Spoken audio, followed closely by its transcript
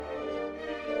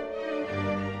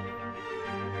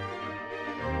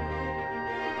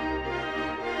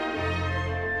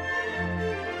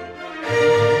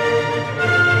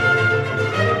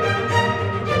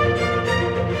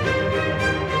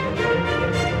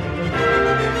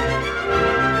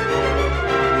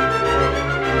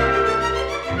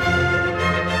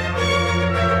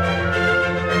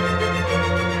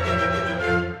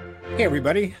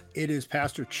everybody. It is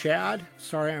Pastor Chad.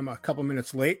 Sorry, I'm a couple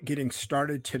minutes late getting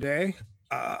started today.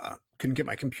 Couldn't get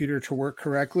my computer to work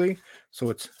correctly, so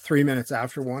it's 3 minutes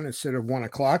after 1 instead of 1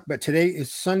 o'clock. But today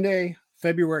is Sunday,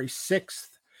 February 6th,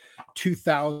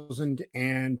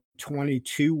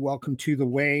 2022. Welcome to The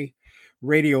Way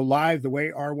Radio Live, The Way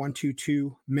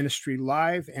R122 Ministry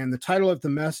Live. And the title of the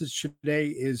message today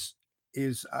is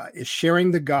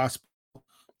Sharing the Gospel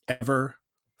Ever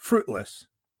Fruitless?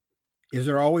 Is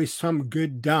there always some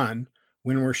good done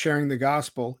when we're sharing the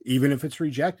gospel, even if it's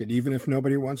rejected, even if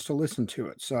nobody wants to listen to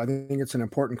it? So I think it's an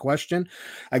important question.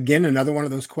 Again, another one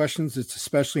of those questions that's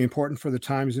especially important for the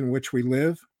times in which we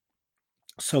live.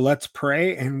 So let's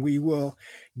pray, and we will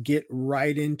get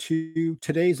right into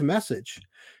today's message.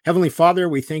 Heavenly Father,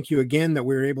 we thank you again that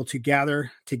we're able to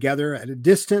gather together at a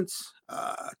distance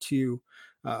to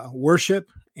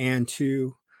worship and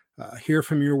to hear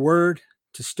from your word,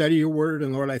 to study your word.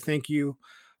 And Lord, I thank you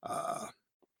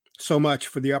so much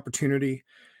for the opportunity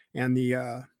and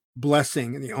the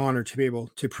blessing and the honor to be able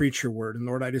to preach your word. And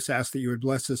Lord, I just ask that you would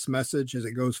bless this message as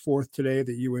it goes forth today,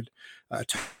 that you would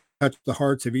touch the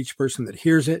hearts of each person that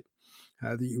hears it,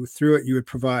 that you through it, you would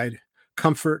provide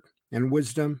comfort and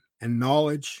wisdom and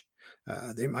knowledge.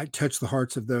 They might touch the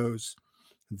hearts of those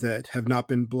that have not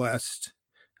been blessed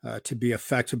to be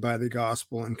affected by the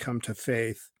gospel and come to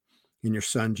faith in your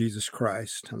Son, Jesus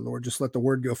Christ. And Lord, just let the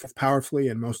word go forth powerfully,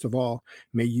 and most of all,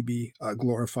 may you be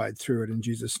glorified through it in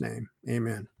Jesus' name.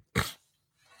 Amen.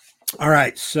 All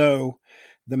right, so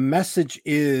the message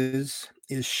is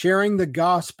sharing the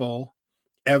gospel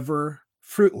ever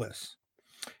fruitless?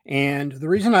 And the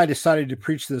reason I decided to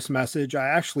preach this message, I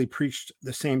actually preached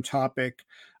the same topic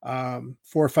 4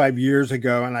 or 5 years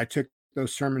ago, and I took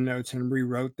those sermon notes and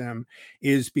rewrote them,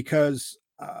 is because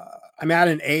I'm at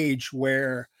an age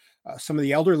where some of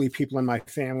the elderly people in my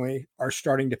family are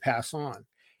starting to pass on.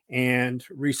 And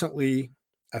recently,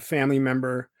 a family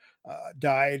member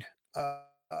died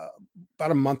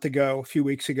about a few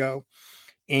weeks ago.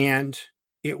 And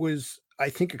it was,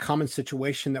 I think, a common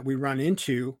situation that we run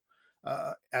into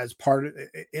as part of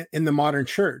in the modern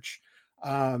church.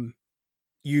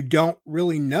 You don't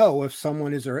really know if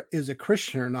someone is a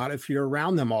Christian or not if you're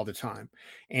around them all the time.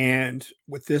 And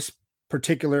with this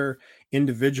particular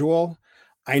individual,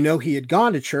 I know he had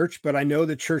gone to church, but I know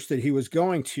the church that he was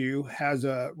going to has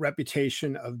a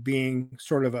reputation of being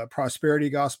sort of a prosperity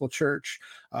gospel church,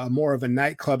 more of a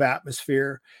nightclub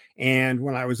atmosphere. And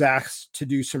when I was asked to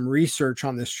do some research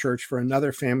on this church for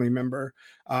another family member,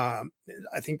 I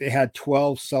think they had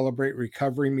 12 Celebrate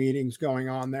Recovery meetings going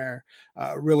on there.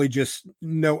 Really just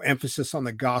no emphasis on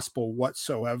the gospel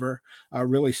whatsoever.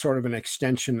 Really sort of an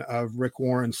extension of Rick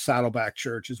Warren's Saddleback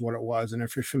Church is what it was. And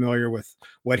if you're familiar with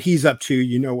what he's up to,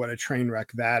 you know what a train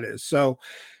wreck that is. So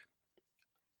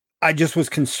I just was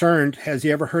concerned, has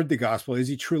he ever heard the gospel? Is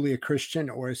he truly a Christian,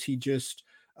 or is he just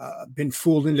been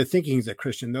fooled into thinking he's a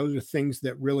Christian? Those are things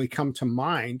that really come to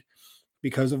mind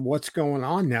because of what's going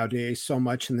on nowadays so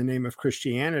much in the name of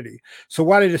Christianity. So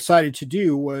what I decided to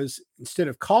do was, instead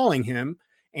of calling him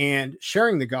and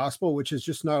sharing the gospel, which is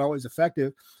just not always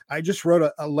effective, I just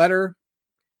wrote a letter,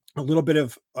 a little bit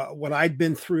of what I'd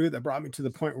been through that brought me to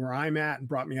the point where I'm at and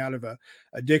brought me out of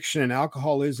addiction and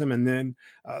alcoholism, and then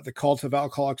the cult of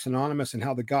Alcoholics Anonymous and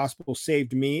how the gospel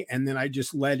saved me. And then I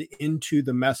just led into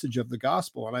the message of the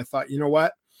gospel. And I thought, you know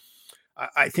what?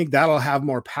 I think that'll have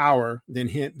more power than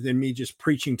me just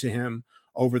preaching to him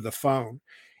over the phone.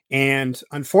 And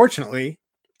unfortunately,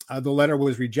 the letter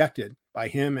was rejected by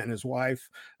him and his wife.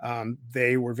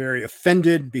 They were very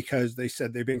offended because they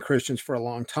said they've been Christians for a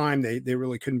long time. They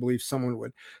really couldn't believe someone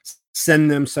would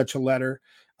send them such a letter,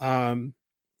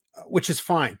 which is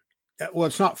fine. Well,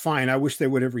 it's not fine. I wish they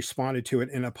would have responded to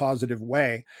it in a positive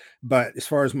way. But as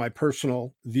far as my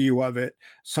personal view of it,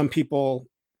 some people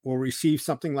will receive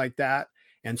something like that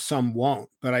and some won't.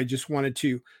 But I just wanted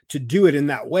to do it in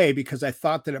that way because I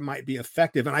thought that it might be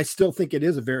effective. And I still think it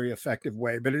is a very effective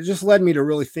way. But it just led me to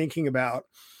really thinking about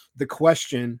the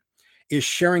question, is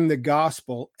sharing the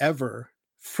gospel ever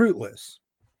fruitless?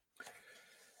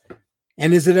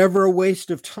 And is it ever a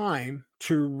waste of time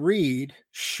to read,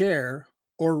 share,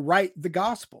 or write the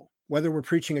gospel, whether we're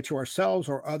preaching it to ourselves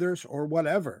or others or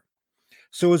whatever?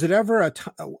 So is it ever I'm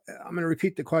going to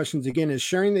repeat the questions again. Is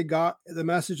sharing the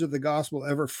message of the gospel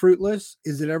ever fruitless?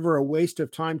 Is it ever a waste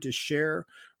of time to share,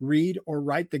 read, or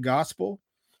write the gospel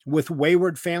with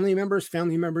wayward family members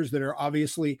that are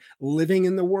obviously living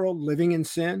in the world, living in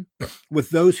sin, with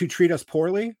those who treat us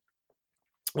poorly,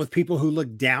 with people who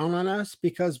look down on us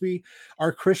because we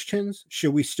are Christians?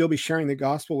 Should we still be sharing the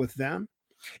gospel with them?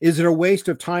 Is it a waste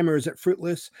of time, or is it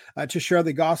fruitless to share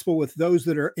the gospel with those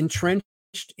that are entrenched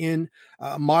in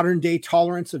modern day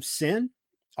tolerance of sin?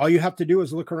 All you have to do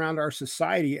is look around our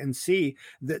society and see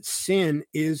that sin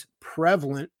is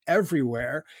prevalent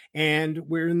everywhere. And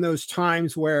we're in those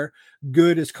times where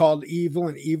good is called evil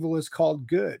and evil is called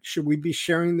good. Should we be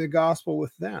sharing the gospel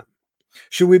with them?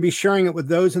 Should we be sharing it with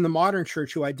those in the modern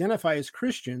church who identify as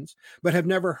Christians, but have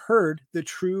never heard the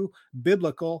true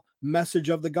biblical message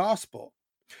of the gospel?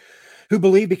 Who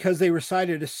believe because they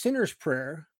recited a sinner's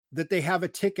prayer that they have a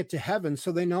ticket to heaven,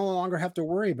 so they no longer have to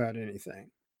worry about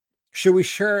anything? Should we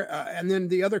share? And then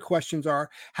the other questions are,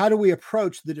 how do we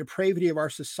approach the depravity of our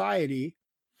society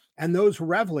and those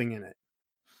reveling in it?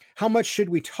 How much should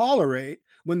we tolerate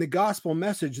when the gospel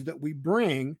message that we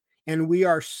bring and we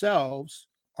ourselves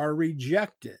are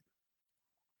rejected?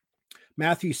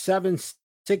 Matthew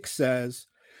 7:6 says,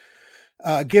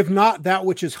 give not that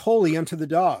which is holy unto the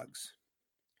dogs,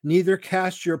 neither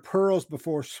cast your pearls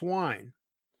before swine,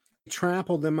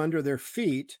 trample them under their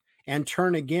feet, and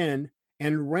turn again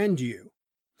and rend you.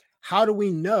 How do we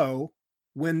know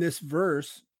when this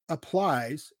verse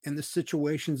applies in the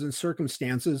situations and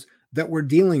circumstances that we're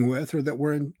dealing with or that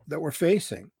we're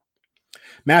facing?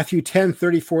 Matthew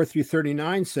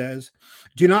 10:34-39 says,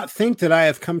 do not think that I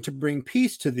have come to bring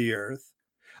peace to the earth.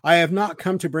 I have not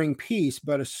come to bring peace,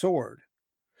 but a sword.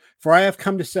 For I have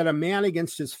come to set a man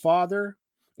against his father,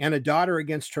 and a daughter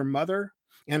against her mother,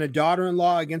 and a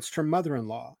daughter-in-law against her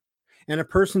mother-in-law. And a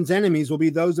person's enemies will be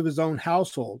those of his own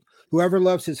household. Whoever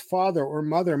loves his father or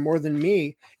mother more than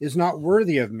me is not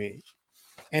worthy of me.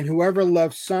 And whoever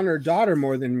loves son or daughter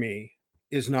more than me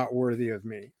is not worthy of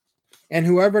me. And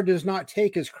whoever does not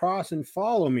take his cross and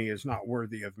follow me is not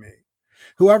worthy of me.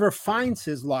 Whoever finds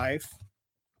his life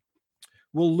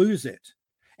will lose it.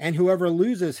 And whoever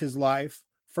loses his life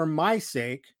for my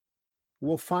sake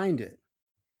will find it.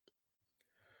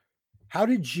 How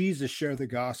did Jesus share the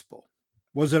gospel?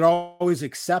 Was it always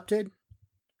accepted?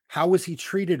 How was he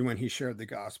treated when he shared the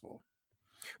gospel?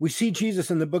 We see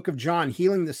Jesus in the book of John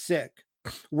healing the sick,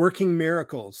 working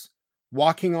miracles,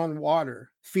 walking on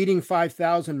water, feeding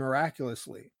 5,000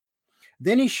 miraculously.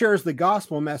 Then he shares the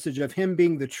gospel message of him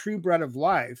being the true bread of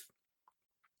life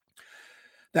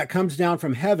that comes down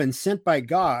from heaven, sent by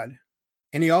God.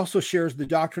 And he also shares the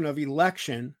doctrine of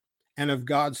election and of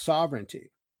God's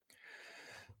sovereignty.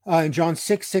 In John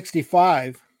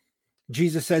 6:65,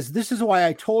 Jesus says, this is why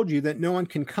I told you that no one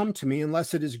can come to me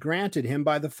unless it is granted him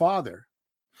by the Father.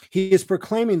 He is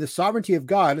proclaiming the sovereignty of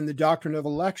God and the doctrine of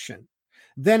election.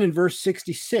 Then in verse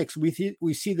 66,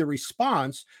 we see the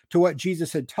response to what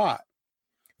Jesus had taught.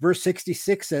 Verse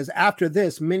 66 says, after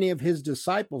this, many of his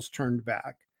disciples turned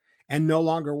back and no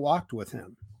longer walked with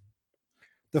him.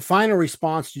 The final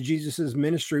response to Jesus'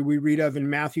 ministry we read of in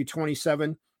Matthew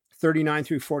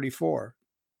 27:39-44.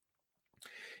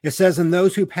 It says, and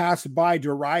those who passed by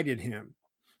derided him,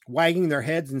 wagging their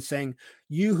heads and saying,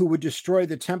 you who would destroy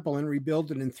the temple and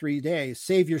rebuild it in 3 days,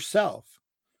 save yourself.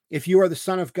 If you are the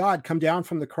Son of God, come down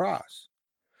from the cross.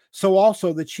 So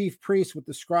also the chief priests with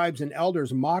the scribes and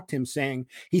elders mocked him, saying,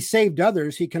 he saved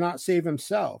others, he cannot save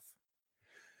himself.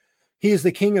 He is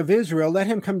the King of Israel. Let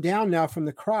him come down now from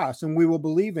the cross, and we will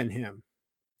believe in him.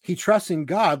 He trusts in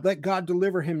God. Let God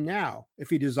deliver him now,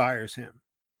 if he desires him.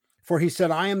 For he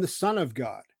said, I am the Son of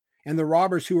God. And the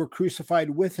robbers who were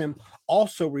crucified with him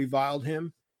also reviled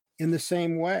him in the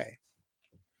same way.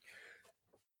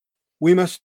 We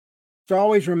must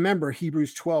always remember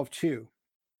Hebrews 12:2,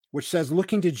 which says,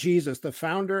 looking to Jesus, the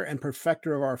founder and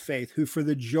perfecter of our faith, who for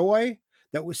the joy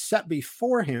that was set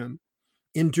before him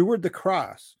endured the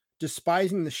cross,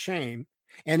 despising the shame,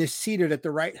 and is seated at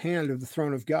the right hand of the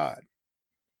throne of God.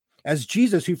 As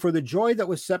Jesus, who for the joy that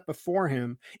was set before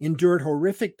him endured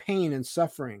horrific pain and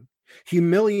suffering,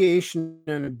 humiliation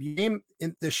and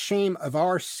the shame of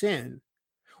our sin,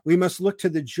 we must look to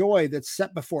the joy that's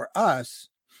set before us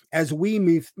as we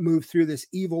move through this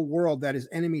evil world that is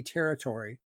enemy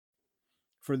territory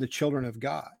for the children of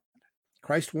God.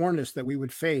 Christ warned us that we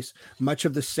would face much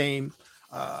of the same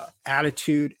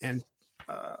attitude and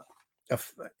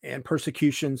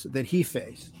persecutions that he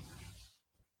faced.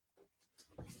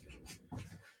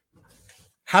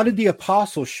 How did the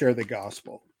apostles share the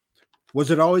gospel? Was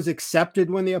it always accepted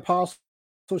when the apostles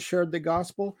shared the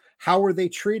gospel? How were they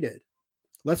treated?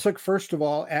 Let's look first of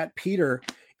all at Peter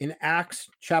in Acts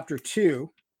chapter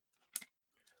 2.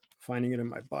 Finding it in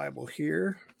my Bible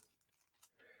here.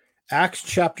 Acts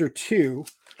chapter 2,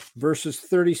 verses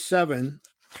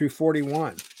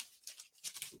 37-41.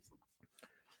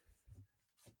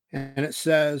 And it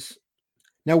says,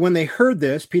 now when they heard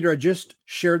this, Peter had just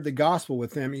shared the gospel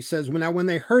with them. He says, now when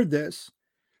they heard this,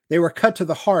 they were cut to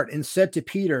the heart and said to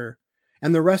Peter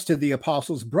and the rest of the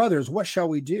apostles, brothers, what shall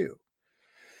we do?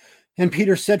 And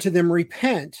Peter said to them,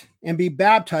 repent and be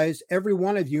baptized, every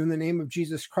one of you, in the name of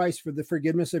Jesus Christ for the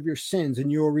forgiveness of your sins,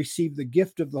 and you will receive the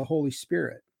gift of the Holy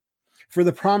Spirit. For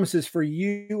the promise is for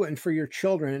you and for your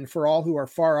children and for all who are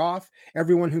far off,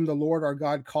 everyone whom the Lord our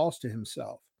God calls to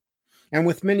himself. And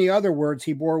with many other words,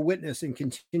 he bore witness and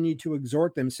continued to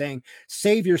exhort them, saying,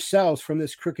 save yourselves from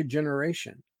this crooked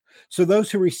generation. So those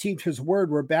who received his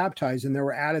word were baptized, and there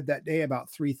were added that day about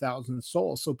 3,000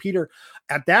 souls. So Peter,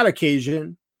 at that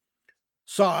occasion,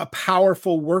 saw a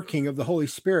powerful working of the Holy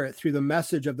Spirit through the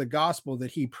message of the gospel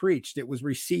that he preached. It was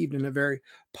received in a very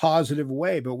positive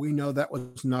way, but we know that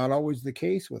was not always the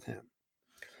case with him.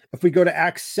 If we go to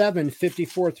Acts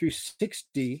 7:54 through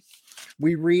 60,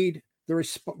 we read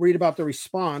about the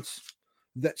response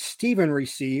that Stephen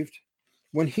received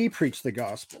when he preached the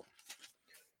gospel.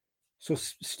 So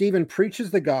Stephen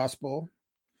preaches the gospel,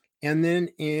 and then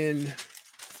in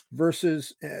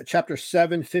chapter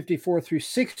 7:54 through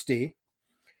 60,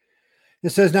 it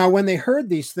says, now when they heard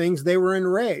these things, they were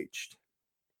enraged,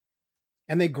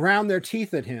 and they ground their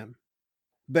teeth at him.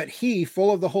 But he,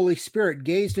 full of the Holy Spirit,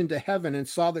 gazed into heaven and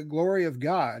saw the glory of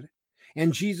God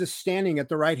and Jesus standing at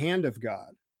the right hand of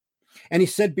God. And he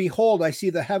said, behold, I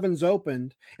see the heavens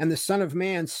opened and the Son of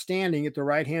Man standing at the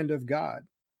right hand of God.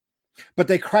 But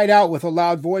they cried out with a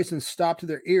loud voice and stopped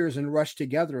their ears and rushed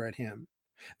together at him.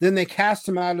 Then they cast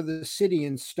him out of the city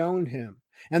and stoned him.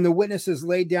 And the witnesses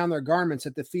laid down their garments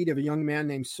at the feet of a young man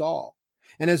named Saul.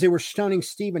 And as they were stoning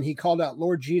Stephen, he called out,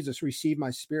 Lord Jesus, receive my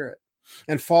spirit.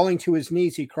 And falling to his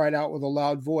knees, he cried out with a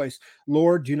loud voice,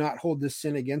 Lord, do not hold this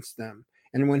sin against them.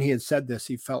 And when he had said this,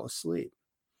 he fell asleep.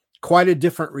 Quite a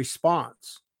different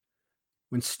response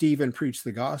when Stephen preached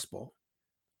the gospel.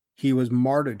 He was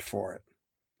martyred for it.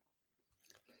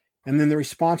 And then the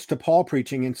response to Paul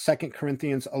preaching in 2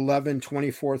 Corinthians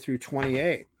 11:24 through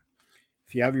 28.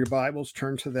 If you have your Bibles,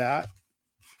 turn to that.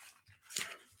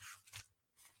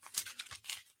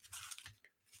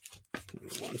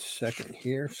 One second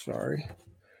here, sorry.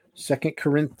 2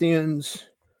 Corinthians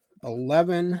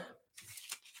 11.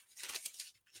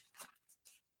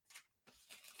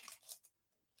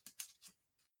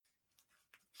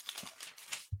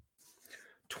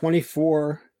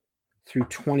 (24 through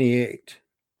 28),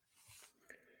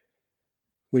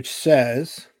 which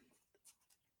says,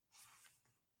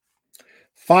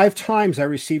 5 times I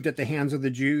received at the hands of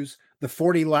the Jews the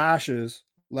 40 lashes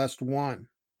less one.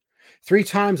 3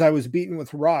 times I was beaten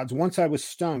with rods. Once I was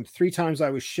stoned. 3 times I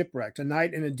was shipwrecked. A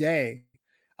night and a day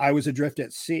I was adrift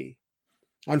at sea.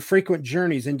 On frequent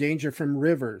journeys, in danger from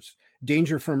rivers,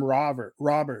 danger from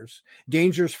robbers,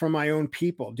 dangers from my own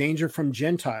people, danger from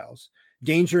Gentiles,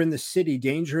 danger in the city,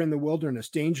 danger in the wilderness,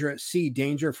 danger at sea,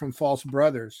 danger from false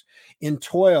brothers, in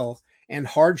toil and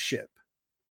hardship,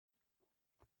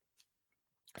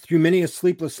 through many a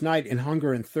sleepless night, in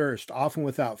hunger and thirst, often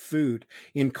without food,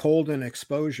 in cold and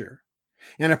exposure.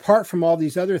 And apart from all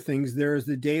these other things, there is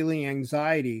the daily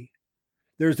anxiety.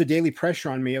 There's the daily pressure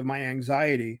on me of my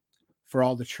anxiety for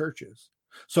all the churches.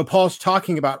 So Paul's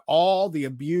talking about all the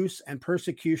abuse and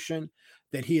persecution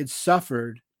that he had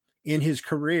suffered in his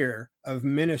career of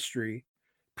ministry,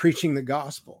 preaching the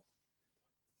gospel.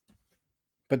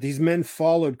 But these men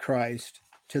followed Christ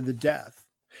to the death.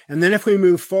 And then if we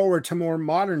move forward to more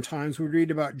modern times, we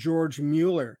read about George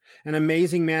Mueller, an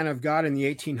amazing man of God in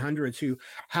the 1800s who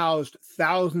housed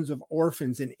thousands of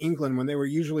orphans in England when they were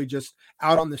usually just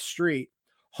out on the street,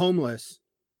 homeless.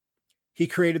 He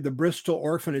created the Bristol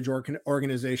Orphanage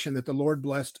Organization that the Lord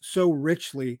blessed so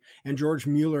richly, and George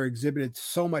Mueller exhibited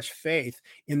so much faith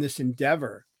in this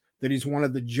endeavor that he's one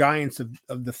of the giants of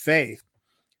the faith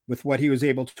with what he was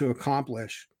able to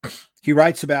accomplish. He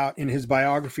writes about in his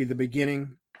autobiography,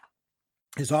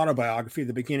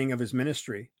 the beginning of his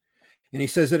ministry. And he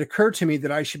says, it occurred to me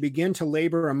that I should begin to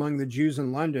labor among the Jews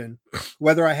in London,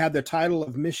 whether I had the title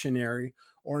of missionary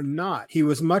or not. He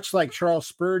was much like Charles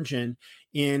Spurgeon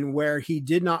in where he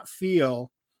did not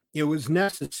feel it was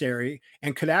necessary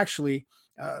and could actually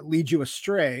lead you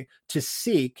astray to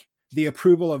seek the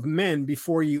approval of men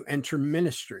before you enter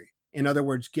ministry. In other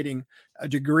words, getting a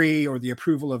degree or the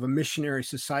approval of a missionary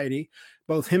society.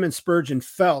 Both him and Spurgeon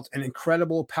felt an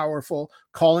incredible, powerful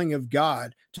calling of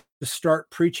God to start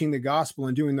preaching the gospel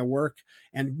and doing the work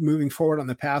and moving forward on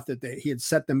the path that he had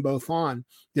set them both on,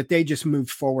 that they just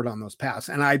moved forward on those paths.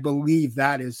 And I believe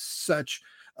that is such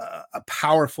a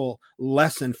powerful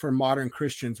lesson for modern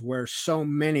Christians, where so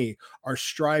many are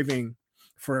striving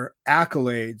for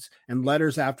accolades and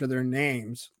letters after their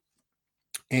names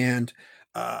and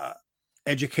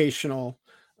educational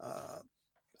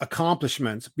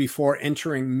accomplishments before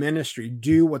entering ministry.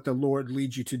 Do what the Lord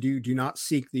leads you to do. Do not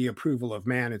seek the approval of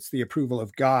man. It's the approval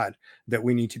of God that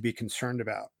we need to be concerned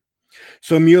about.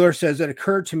 So Mueller says, it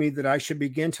occurred to me that I should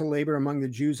begin to labor among the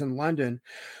Jews in London,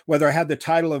 whether I had the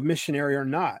title of missionary or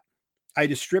not. I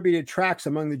distributed tracts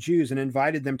among the Jews and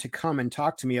invited them to come and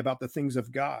talk to me about the things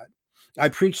of God. I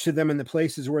preached to them in the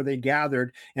places where they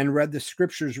gathered and read the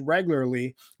scriptures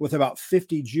regularly with about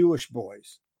 50 Jewish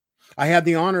boys. I had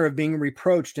the honor of being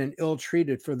reproached and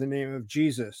ill-treated for the name of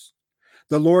Jesus.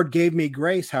 The Lord gave me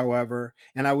grace, however,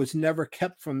 and I was never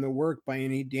kept from the work by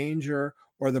any danger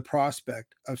or the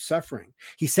prospect of suffering.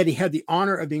 He said he had the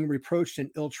honor of being reproached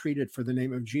and ill-treated for the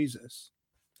name of Jesus.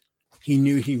 He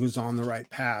knew he was on the right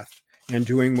path and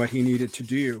doing what he needed to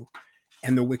do,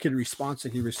 and the wicked response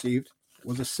that he received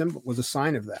was a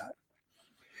sign of that.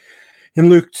 In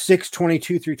Luke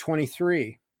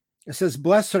 6:22-23, it says,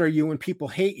 "Blessed are you when people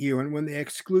hate you and when they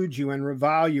exclude you and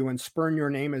revile you and spurn your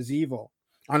name as evil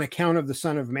on account of the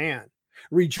Son of Man.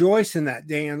 Rejoice in that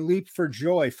day and leap for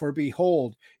joy, for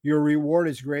behold, your reward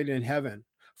is great in heaven,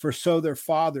 for so their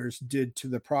fathers did to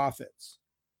the prophets."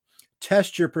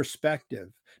 Test your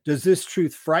perspective. Does this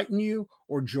truth frighten you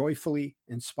or joyfully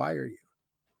inspire you?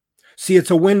 See,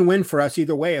 it's a win-win for us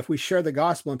either way. If we share the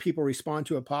gospel and people respond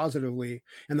to it positively,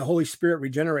 and the Holy Spirit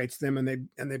regenerates them, and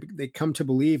they come to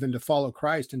believe and to follow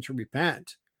Christ and to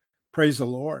repent, praise the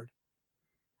Lord.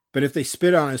 But if they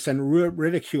spit on us and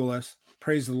ridicule us,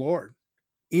 praise the Lord.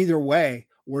 Either way,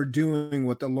 we're doing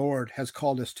what the Lord has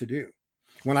called us to do.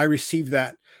 When I received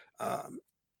that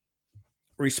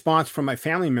response from my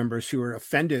family members who were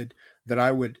offended that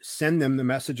I would send them the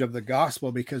message of the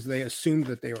gospel because they assumed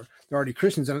that they're already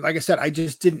Christians. And like I said, I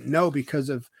just didn't know because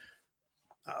of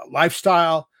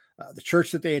lifestyle, the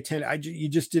church that they attended. You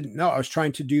just didn't know. I was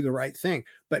trying to do the right thing,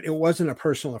 but it wasn't a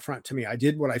personal affront to me. I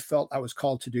did what I felt I was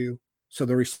called to do. So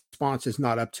the response is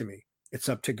not up to me. It's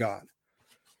up to God.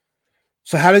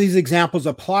 So how do these examples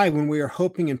apply when we are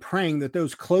hoping and praying that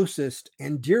those closest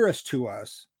and dearest to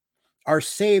us are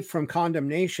saved from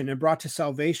condemnation and brought to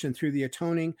salvation through the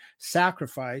atoning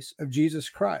sacrifice of Jesus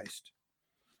Christ?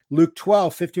 Luke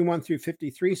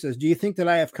 12:51-53 says, "Do you think that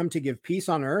I have come to give peace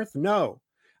on earth? No,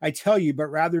 I tell you, but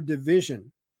rather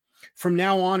division. From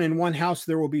now on, in one house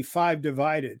there will be 5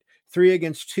 divided, 3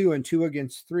 against 2 and 2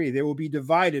 against 3. They will be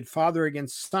divided, father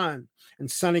against son and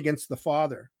son against the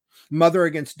father, mother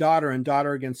against daughter and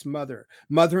daughter against mother,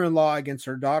 mother-in-law against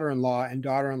her daughter-in-law and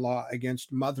daughter-in-law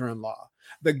against mother-in-law."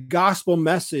 The gospel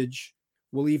message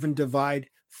will even divide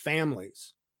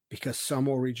families because some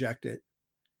will reject it,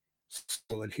 some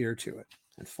will adhere to it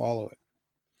and follow it.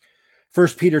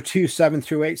 1 Peter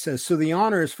 2:7-8 says, "So the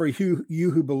honor is for you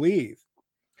who believe.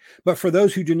 But for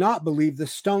those who do not believe, the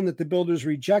stone that the builders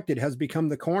rejected has become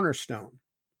the cornerstone,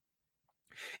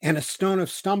 and a stone of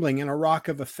stumbling and a rock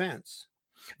of offense.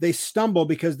 They stumble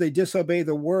because they disobey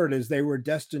the word as they were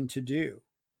destined to do."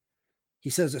 He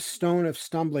says a stone of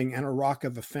stumbling and a rock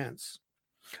of offense.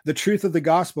 The truth of the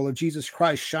gospel of Jesus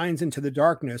Christ shines into the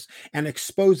darkness and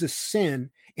exposes sin,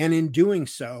 and in doing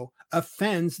so,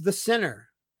 offends the sinner.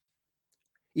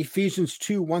 Ephesians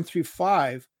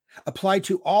 2:1-5 applied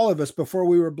to all of us before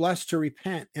we were blessed to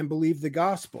repent and believe the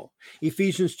gospel.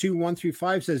 Ephesians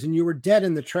 2:1-5 says, "And you were dead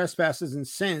in the trespasses and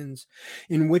sins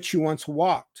in which you once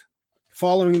walked,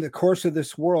 following the course of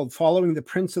this world, following the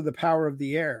prince of the power of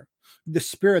the air, the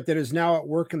spirit that is now at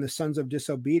work in the sons of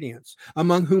disobedience,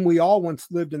 among whom we all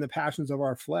once lived in the passions of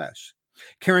our flesh,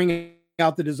 carrying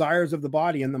out the desires of the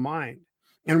body and the mind,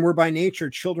 and were by nature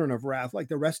children of wrath like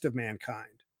the rest of mankind.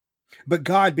 But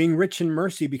God, being rich in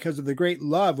mercy because of the great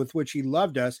love with which he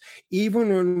loved us, even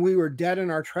when we were dead in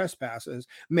our trespasses,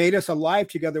 made us alive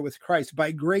together with Christ.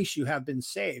 By grace you have been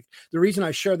saved." The reason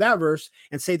I share that verse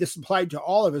and say this applied to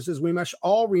all of us is we must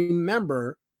all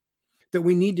remember that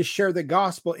we need to share the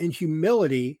gospel in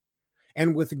humility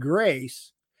and with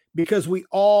grace, because we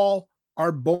all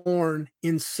are born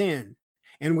in sin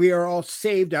and we are all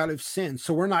saved out of sin.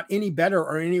 So we're not any better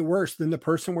or any worse than the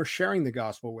person we're sharing the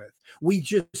gospel with. We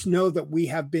just know that we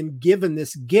have been given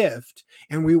this gift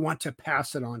and we want to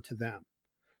pass it on to them.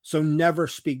 So never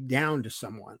speak down to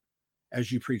someone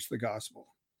as you preach the gospel.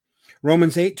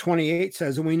 Romans 8:28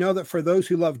 says, "And we know that for those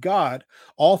who love God,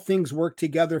 all things work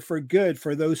together for good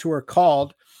for those who are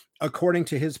called according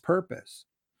to his purpose."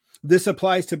 This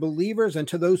applies to believers and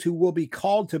to those who will be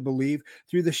called to believe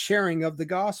through the sharing of the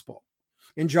gospel.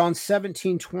 In John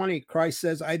 17:20, Christ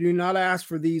says, "I do not ask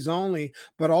for these only,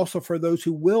 but also for those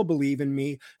who will believe in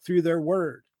me through their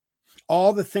word."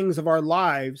 All the things of our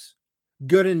lives,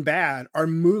 good and bad, are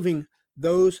moving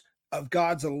those of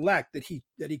God's elect that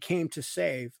he came to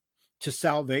save to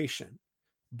salvation.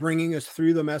 bringing us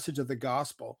through the message of the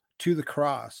gospel to the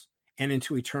cross and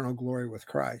into eternal glory with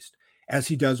Christ, as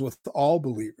he does with all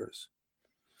believers.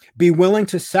 Be willing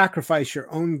to sacrifice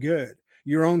your own good,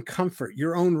 your own comfort,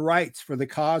 your own rights for the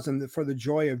cause and for the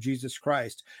joy of Jesus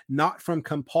Christ, not from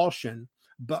compulsion,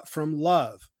 but from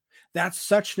love. That's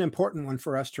such an important one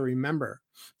for us to remember.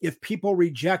 If people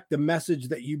reject the message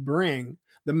that you bring,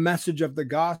 the message of the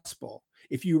gospel,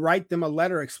 if you write them a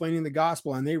letter explaining the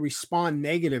gospel and they respond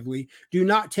negatively, do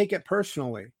not take it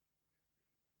personally.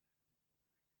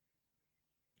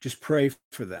 Just pray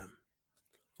for them.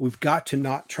 We've got to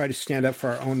not try to stand up for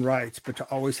our own rights, but to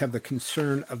always have the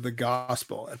concern of the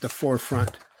gospel at the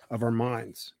forefront of our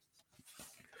minds.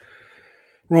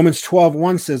 Romans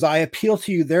 12:1 says, I appeal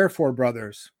to you, therefore,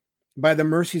 brothers, by the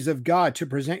mercies of God, to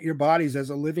present your bodies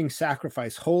as a living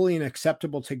sacrifice, holy and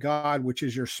acceptable to God, which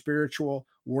is your spiritual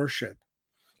worship.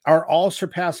 Our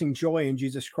all-surpassing joy in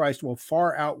Jesus Christ will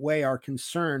far outweigh our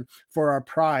concern for our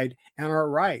pride and our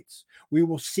rights. We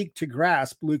will seek to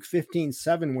grasp Luke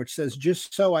 15:7, which says,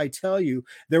 just so I tell you,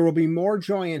 there will be more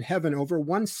joy in heaven over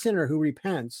one sinner who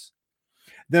repents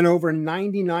than over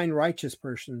 99 righteous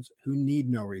persons who need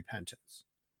no repentance.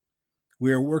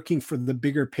 We are working for the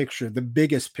bigger picture, the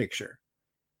biggest picture.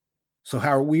 So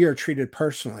how we are treated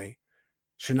personally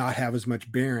should not have as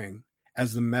much bearing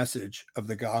as the message of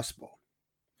the gospel.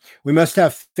 We must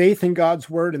have faith in God's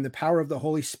word and the power of the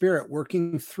Holy Spirit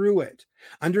working through it,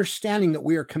 understanding that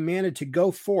we are commanded to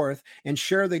go forth and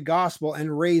share the gospel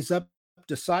and raise up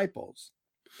disciples.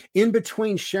 In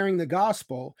between sharing the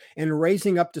gospel and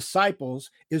raising up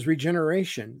disciples is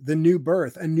regeneration, the new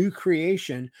birth, a new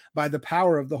creation by the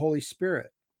power of the Holy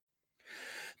Spirit.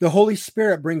 The Holy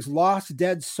Spirit brings lost,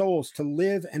 dead souls to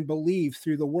live and believe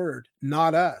through the word,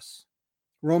 not us.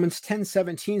 Romans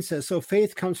 10:17 says, so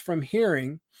faith comes from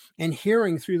hearing, and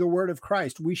hearing through the word of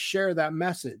Christ. We share that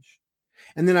message.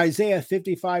 And then Isaiah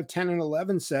 55:10 and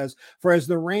 11 says, for as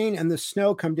the rain and the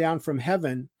snow come down from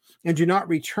heaven and do not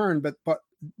return, but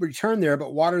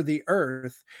water the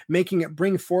earth, making it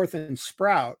bring forth and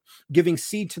sprout, giving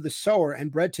seed to the sower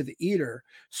and bread to the eater,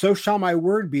 so shall my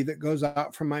word be that goes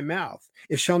out from my mouth.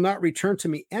 It shall not return to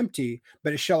me empty,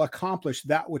 but it shall accomplish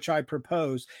that which I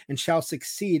propose and shall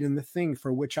succeed in the thing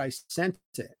for which I sent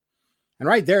it. And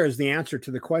right there is the answer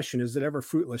to the question, is it ever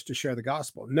fruitless to share the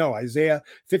gospel? No, Isaiah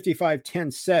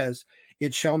 55:10 says,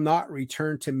 it shall not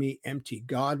return to me empty.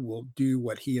 God will do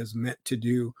what he is meant to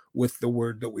do with the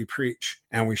word that we preach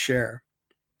and we share.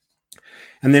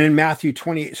 And then in Matthew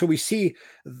 28, so we see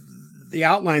the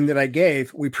outline that I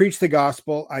gave. We preach the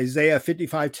gospel, Isaiah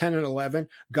 55:10 and 11.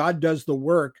 God does the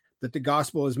work that the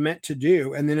gospel is meant to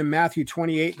do. And then in Matthew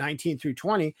 28:19 through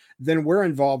 20, then we're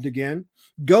involved again.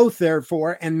 Go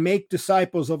therefore and make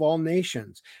disciples of all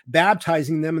nations,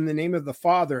 baptizing them in the name of the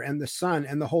Father and the Son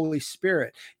and the Holy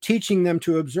Spirit, teaching them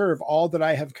to observe all that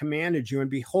I have commanded you.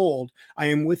 And behold, I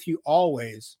am with you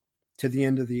always to the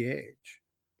end of the age.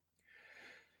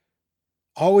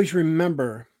 Always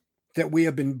remember that we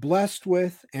have been blessed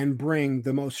with and bring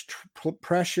the most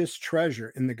precious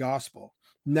treasure in the gospel.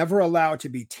 Never allow it to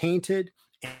be tainted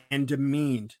and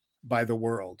demeaned by the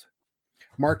world.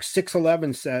 Mark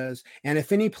 6:11 says, and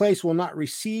if any place will not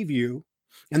receive you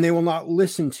and they will not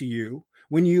listen to you,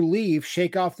 when you leave,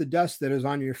 shake off the dust that is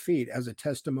on your feet as a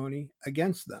testimony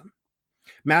against them.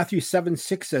 Matthew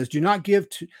 7:6 says, do not give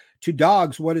to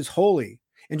dogs what is holy,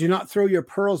 and do not throw your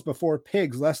pearls before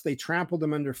pigs, lest they trample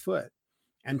them underfoot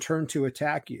and turn to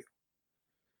attack you.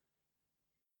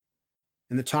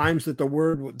 In the times that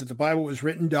the Bible was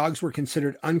written, dogs were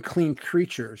considered unclean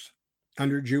creatures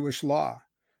under Jewish law.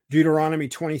 Deuteronomy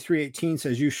 23:18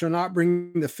 says, you shall not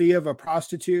bring the fee of a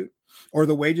prostitute or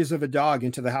the wages of a dog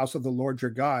into the house of the Lord your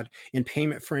God in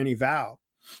payment for any vow,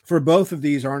 for both of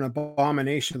these are an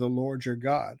abomination to the Lord your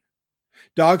God.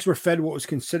 Dogs were fed what was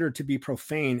considered to be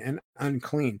profane and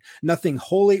unclean. Nothing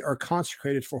holy or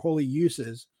consecrated for holy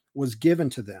uses was given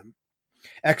to them.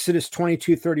 Exodus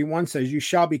 22:31 says, you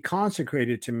shall be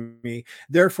consecrated to me.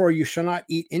 Therefore, you shall not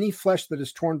eat any flesh that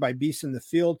is torn by beasts in the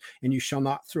field, and you shall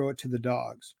not throw it to the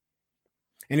dogs.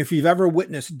 And if you've ever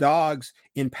witnessed dogs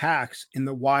in packs in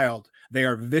the wild, they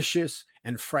are vicious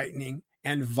and frightening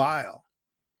and vile.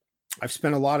 I've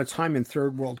spent a lot of time in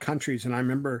third world countries, and I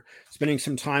remember spending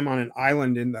some time on an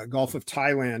island in the Gulf of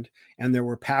Thailand, and there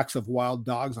were packs of wild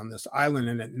dogs on this island,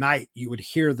 and at night you would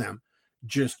hear them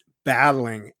just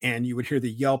battling, and you would hear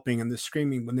the yelping and the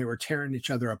screaming when they were tearing each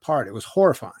other apart. It was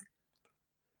horrifying.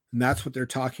 And that's what they're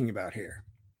talking about here.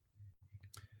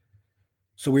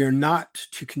 So we are not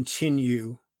to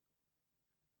continue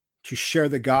to share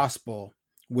the gospel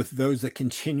with those that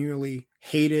continually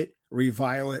hate it,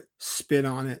 revile it, spit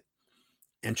on it,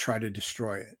 and try to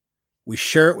destroy it. We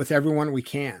share it with everyone we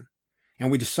can,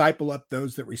 and we disciple up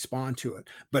those that respond to it.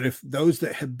 But if those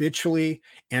that habitually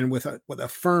and with a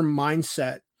firm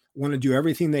mindset want to do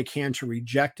everything they can to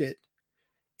reject it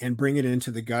and bring it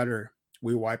into the gutter,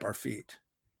 we wipe our feet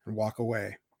and walk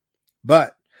away.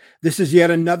 But this is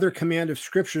yet another command of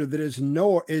Scripture that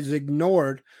is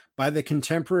ignored by the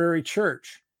contemporary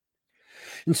church.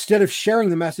 Instead of sharing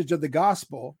the message of the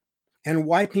gospel and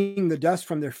wiping the dust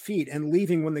from their feet and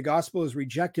leaving when the gospel is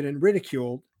rejected and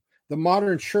ridiculed, the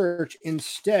modern church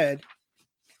instead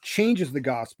changes the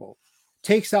gospel,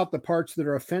 takes out the parts that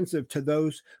are offensive to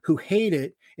those who hate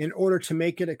it in order to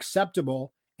make it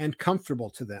acceptable and comfortable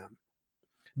to them.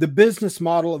 The business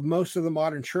model of most of the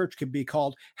modern church could be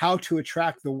called how to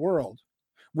attract the world.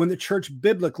 When the church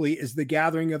biblically is the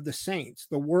gathering of the saints,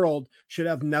 the world should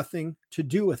have nothing to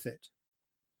do with it.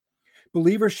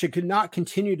 Believers should not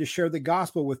continue to share the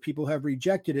gospel with people who have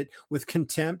rejected it with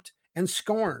contempt and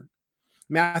scorn.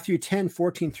 Matthew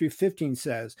 10:14-15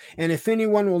 says, "And if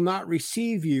anyone will not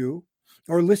receive you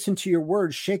or listen to your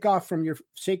words, shake off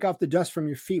the dust from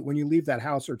your feet when you leave that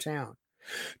house or town.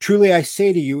 Truly I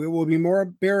say to you, it will be more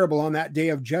bearable on that day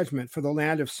of judgment for the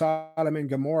land of Sodom and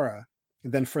Gomorrah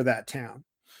than for that town."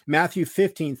 Matthew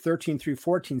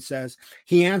 15:13-14 says,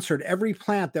 "He answered, every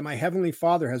plant that my heavenly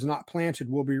Father has not planted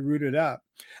will be rooted up.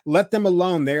 Let them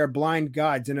alone, they are blind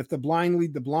guides, and if the blind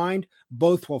lead the blind,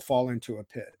 both will fall into a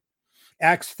pit."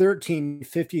 Acts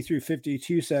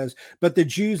 13:50-52 says, "But the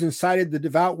Jews incited the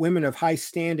devout women of high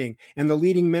standing, and the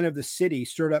leading men of the city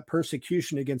stirred up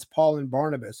persecution against Paul and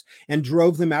Barnabas and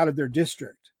drove them out of their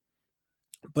district.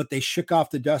 But they shook off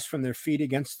the dust from their feet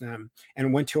against them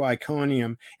and went to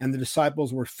Iconium, and the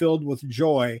disciples were filled with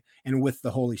joy and with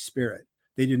the Holy Spirit.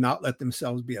 They did not let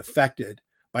themselves be affected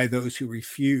by those who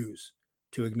refuse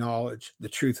to acknowledge the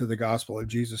truth of the gospel of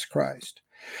Jesus Christ."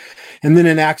 And then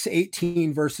in Acts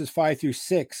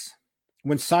 18:5-6,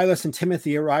 when Silas and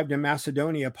Timothy arrived in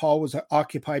Macedonia, Paul was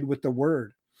occupied with the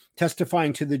word,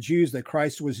 testifying to the Jews that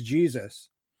Christ was Jesus.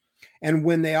 And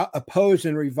when they opposed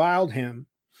and reviled him,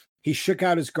 he shook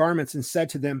out his garments and said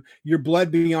to them, "Your blood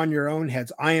be on your own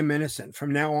heads. I am innocent.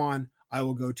 From now on, I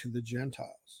will go to the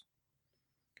Gentiles."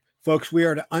 Folks, we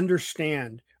are to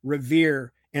understand,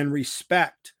 revere, and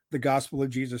respect the gospel of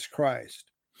Jesus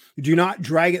Christ. Do not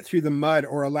drag it through the mud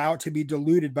or allow it to be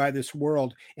diluted by this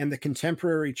world and the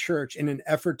contemporary church in an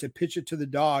effort to pitch it to the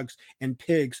dogs and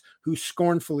pigs who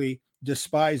scornfully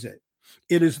despise it.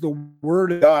 It is the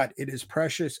word of God. It is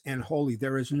precious and holy.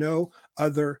 There is no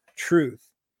other truth.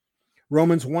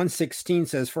 Romans 1:16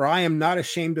 says, "For I am not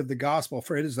ashamed of the gospel,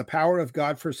 for it is the power of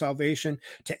God for salvation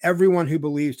to everyone who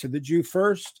believes, to the Jew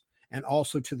first and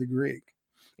also to the Greek."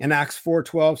 And Acts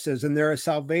 4:12 says, "And there is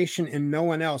salvation in no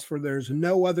one else, for there is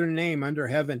no other name under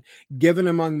heaven given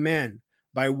among men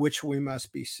by which we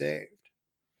must be saved."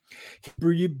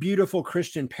 Beautiful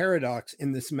Christian paradox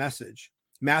in this message.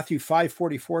 Matthew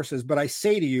 5:44 says, "But I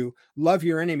say to you, love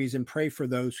your enemies and pray for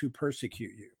those who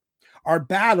persecute you." Our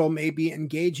battle may be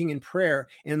engaging in prayer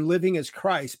and living as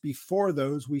Christ before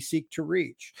those we seek to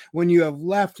reach. When you have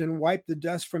left and wiped the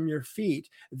dust from your feet,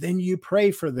 then you pray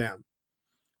for them.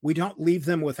 We don't leave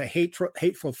them with a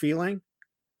hateful feeling.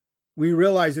 We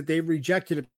realize that they've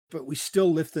rejected it, but we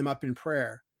still lift them up in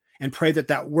prayer and pray that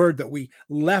that word that we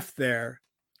left there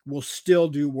will still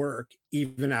do work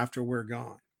even after we're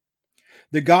gone.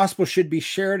 The gospel should be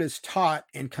shared as taught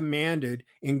and commanded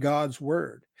in God's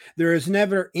word. There is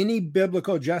never any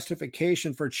biblical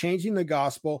justification for changing the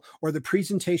gospel or the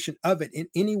presentation of it in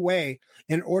any way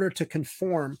in order to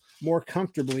conform more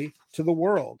comfortably to the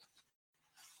world.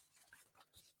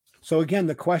 So again,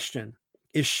 the question,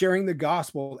 is sharing the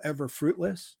gospel ever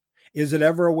fruitless? Is it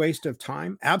ever a waste of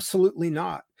time? Absolutely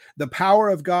not. The power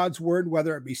of God's word,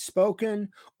 whether it be spoken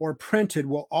or printed,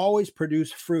 will always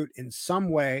produce fruit in some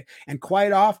way, and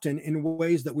quite often in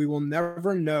ways that we will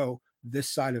never know this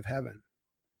side of heaven.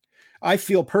 I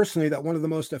feel personally that one of the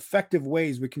most effective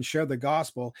ways we can share the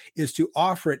gospel is to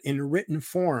offer it in written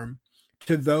form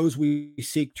to those we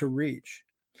seek to reach.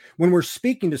 When we're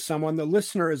speaking to someone, the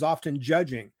listener is often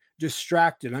judging,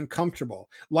 distracted, uncomfortable,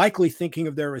 likely thinking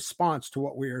of their response to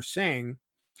what we are saying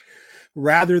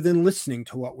rather than listening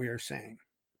to what we are saying.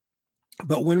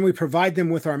 But when we provide them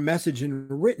with our message in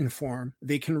written form,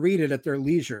 they can read it at their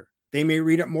leisure. They may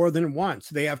read it more than once.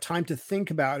 They have time to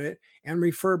think about it and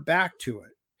refer back to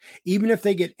it. Even if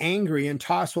they get angry and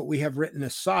toss what we have written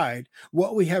aside,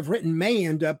 what we have written may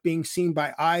end up being seen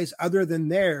by eyes other than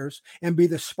theirs and be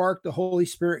the spark the Holy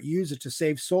Spirit uses to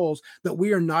save souls that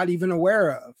we are not even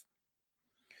aware of.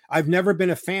 I've never been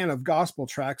a fan of gospel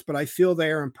tracts, but I feel they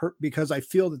are because I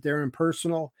feel that they're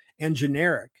impersonal and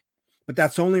generic. but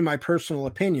that's only my personal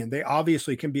opinion. They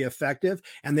obviously can be effective,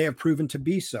 and they have proven to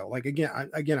be so. Like,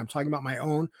 I'm talking about my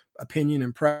own opinion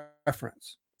and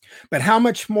preference. But how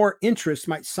much more interest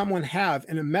might someone have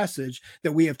in a message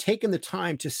that we have taken the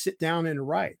time to sit down and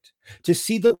write, to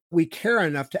see that we care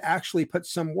enough to actually put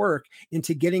some work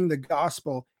into getting the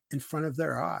gospel in front of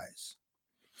their eyes?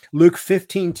 Luke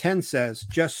 15:10 says,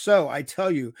 "Just so I tell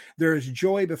you, there is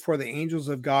joy before the angels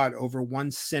of God over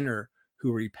one sinner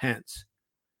who repents."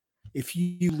 If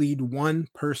you lead one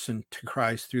person to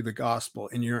Christ through the gospel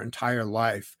in your entire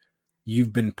life,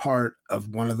 you've been part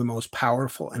of one of the most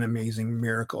powerful and amazing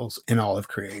miracles in all of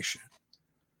creation.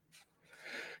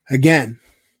 Again,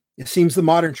 it seems the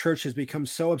modern church has become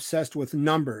so obsessed with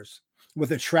numbers,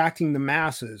 with attracting the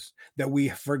masses, that we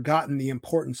have forgotten the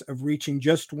importance of reaching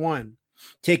just one,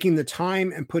 taking the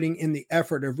time and putting in the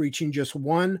effort of reaching just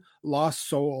one lost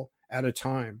soul at a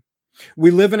time.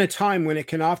 We live in a time when it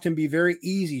can often be very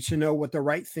easy to know what the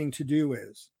right thing to do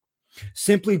is.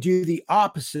 Simply do the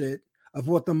opposite of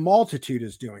what the multitude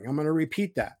is doing. I'm going to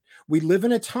repeat that. We live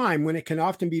in a time when it can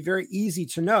often be very easy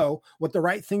to know what the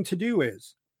right thing to do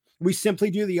is. We simply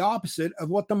do the opposite of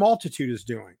what the multitude is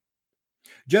doing.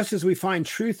 Just as we find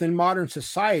truth in modern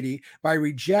society by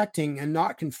rejecting and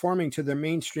not conforming to the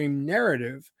mainstream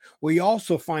narrative, we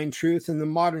also find truth in the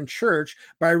modern church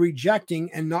by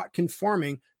rejecting and not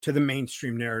conforming to the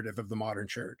mainstream narrative of the modern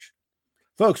church.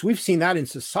 Folks, we've seen that in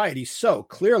society so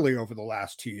clearly over the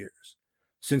last 2 years,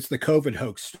 since the COVID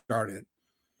hoax started.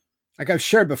 Like I've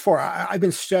shared before, I've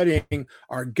been studying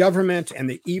our government and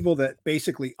the evil that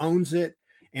basically owns it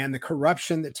and the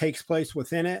corruption that takes place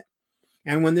within it.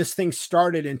 And when this thing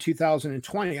started in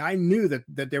 2020, I knew that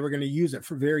they were going to use it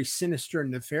for very sinister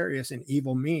and nefarious and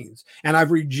evil means. And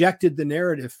I've rejected the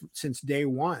narrative since day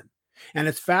one. And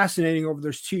it's fascinating over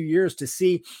those 2 years to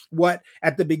see what,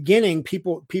 at the beginning,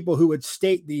 people who would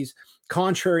state these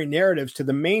contrary narratives to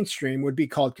the mainstream would be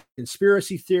called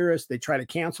conspiracy theorists. They try to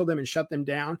cancel them and shut them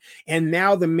down. And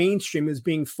now the mainstream is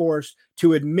being forced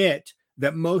to admit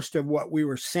that most of what we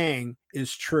were saying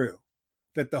is true,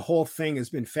 that the whole thing has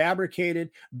been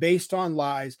fabricated, based on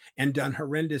lies, and done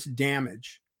horrendous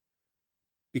damage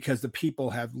because the people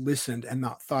have listened and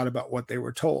not thought about what they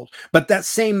were told. But that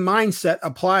same mindset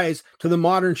applies to the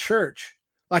modern church.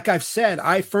 Like I've said,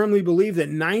 I firmly believe that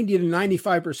 90 to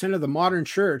 95% of the modern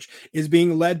church is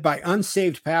being led by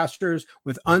unsaved pastors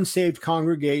with unsaved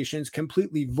congregations,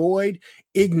 completely void,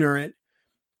 ignorant,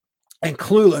 and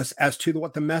clueless as to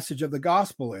what the message of the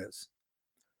gospel is.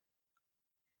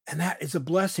 And that is a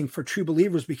blessing for true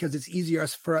believers, because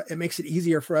it makes it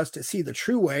easier for us to see the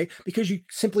true way, because you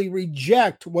simply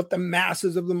reject what the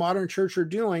masses of the modern church are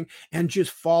doing and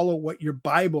just follow what your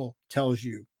Bible tells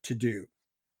you to do.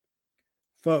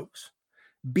 Folks,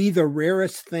 be the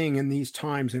rarest thing in these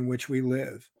times in which we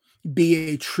live.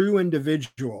 Be a true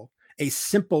individual, a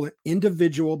simple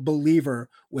individual believer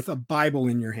with a Bible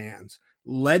in your hands,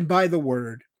 led by the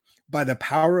Word, by the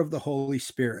power of the Holy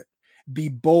Spirit. Be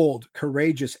bold,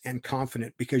 courageous, and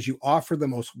confident, because you offer the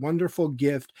most wonderful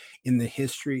gift in the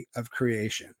history of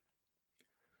creation.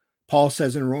 Paul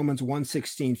says in Romans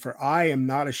 1:16, "For I am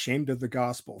not ashamed of the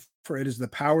gospel, for it is the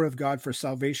power of God for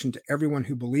salvation to everyone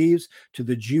who believes, to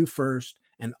the Jew first,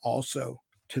 and also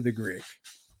to the Greek."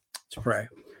 Let's pray.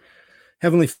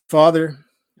 Heavenly Father,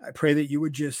 I pray that you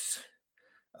would just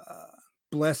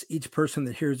bless each person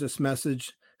that hears this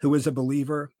message who is a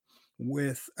believer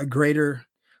with a greater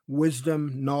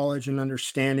wisdom, knowledge, and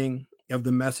understanding of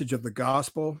the message of the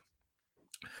gospel,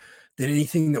 that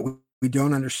anything that we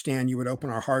don't understand, you would open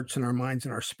our hearts and our minds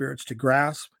and our spirits to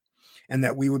grasp, and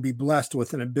that we would be blessed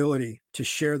with an ability to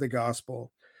share the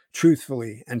gospel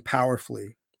truthfully and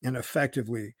powerfully and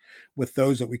effectively with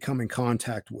those that we come in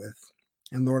contact with.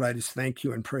 And Lord, I just thank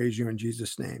you and praise you in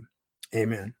Jesus' name.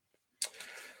 Amen.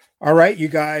 All right, you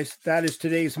guys, that is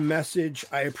today's message.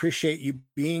 I appreciate you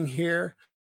being here.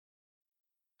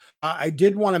 I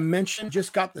did want to mention,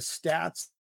 just got the stats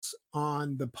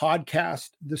on the podcast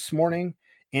this morning,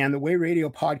 and the Way Radio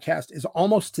podcast is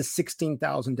almost to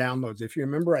 16,000 downloads. If you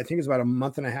remember, I think it was about a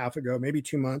month and a half ago, maybe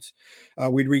 2 months,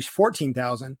 we'd reached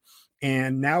 14,000,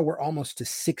 and now we're almost to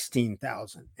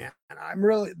 16,000.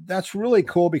 And that's really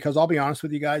cool, because I'll be honest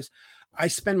with you guys, I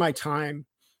spend my time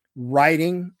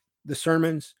writing the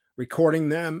sermons, recording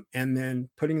them, and then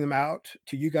putting them out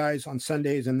to you guys on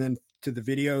Sundays, and then to the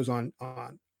videos on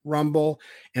Rumble,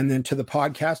 and then to the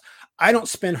podcast. I don't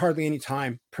spend hardly any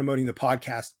time promoting the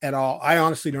podcast at all. I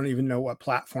honestly don't even know what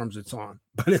platforms it's on,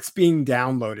 but it's being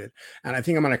downloaded. And I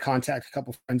think I'm going to contact a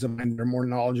couple of friends of mine that are more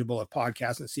knowledgeable of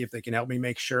podcasts and see if they can help me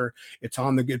make sure it's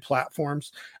on the good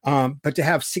platforms. But to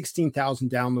have 16,000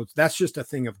 downloads, that's just a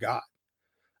thing of God.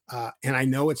 And I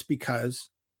know it's because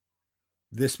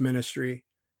this ministry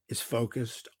is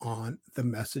focused on the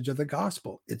message of the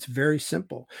gospel. It's very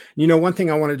simple. One thing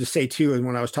I wanted to say too, is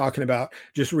when I was talking about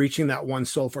just reaching that one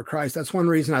soul for Christ, that's one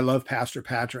reason I love Pastor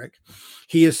Patrick.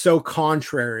 He is so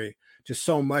contrary to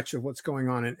so much of what's going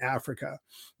on in Africa.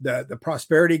 The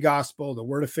prosperity gospel, the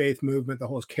word of faith movement, the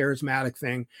whole charismatic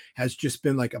thing has just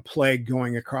been like a plague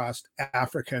going across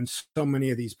Africa. And so many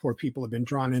of these poor people have been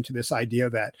drawn into this idea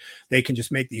that they can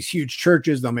just make these huge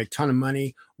churches, they'll make a ton of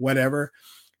money, whatever.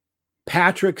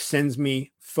 Patrick sends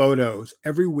me photos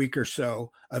every week or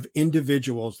so of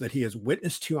individuals that he has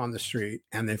witnessed to on the street,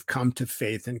 and they've come to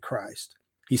faith in Christ.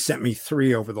 He sent me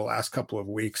 3 over the last couple of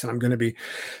weeks, and I'm going to be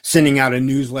sending out a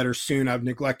newsletter soon. I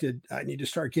need to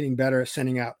start getting better at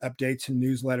sending out updates and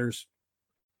newsletters.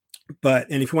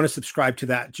 And if you want to subscribe to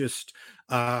that, just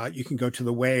you can go to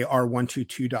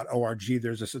thewayr122.org.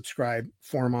 There's a subscribe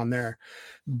form on there.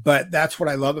 But that's what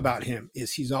I love about him,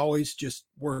 is he's always just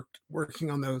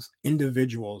working on those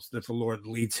individuals that the Lord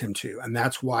leads him to. And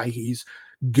that's why he's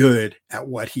good at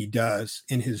what he does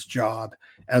in his job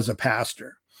as a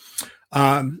pastor.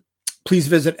 Please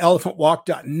visit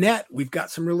elephantwalk.net. We've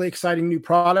got some really exciting new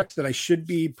products that I should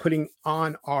be putting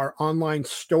on our online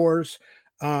stores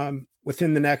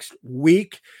within the next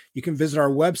week. You can visit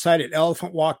our website at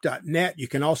elephantwalk.net. You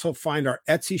can also find our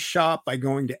Etsy shop by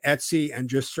going to Etsy and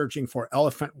just searching for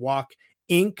Elephant Walk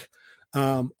Inc.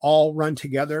 All run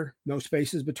together, no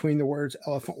spaces between the words,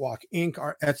 Elephant Walk Inc.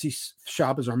 Our Etsy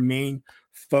shop is our main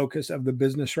focus of the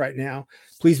business right now.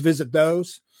 Please visit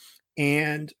those.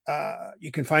 And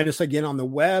you can find us again on the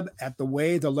web at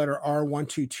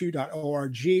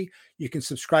r122.org. You can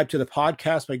subscribe to the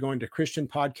podcast by going to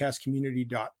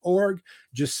christianpodcastcommunity.org.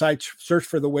 Just search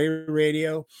for The Way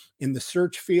Radio in the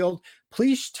search field.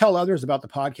 Please tell others about the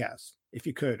podcast, if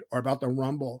you could, or about the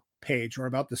Rumble page, or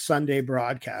about the Sunday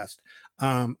broadcast.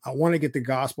 I want to get the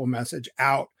gospel message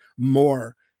out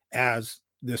more as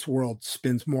this world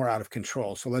spins more out of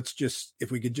control. So let's just, if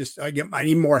we could just, I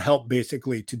need more help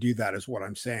basically to do that, is what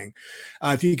I'm saying.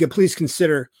 If you could please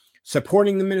consider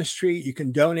supporting the ministry, you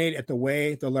can donate at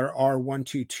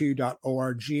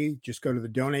r122.org. Just go to the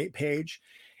donate page.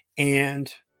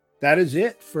 And that is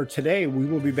it for today. We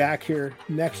will be back here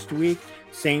next week,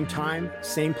 same time,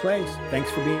 same place.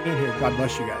 Thanks for being here. God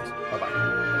bless you guys.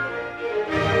 Bye-bye.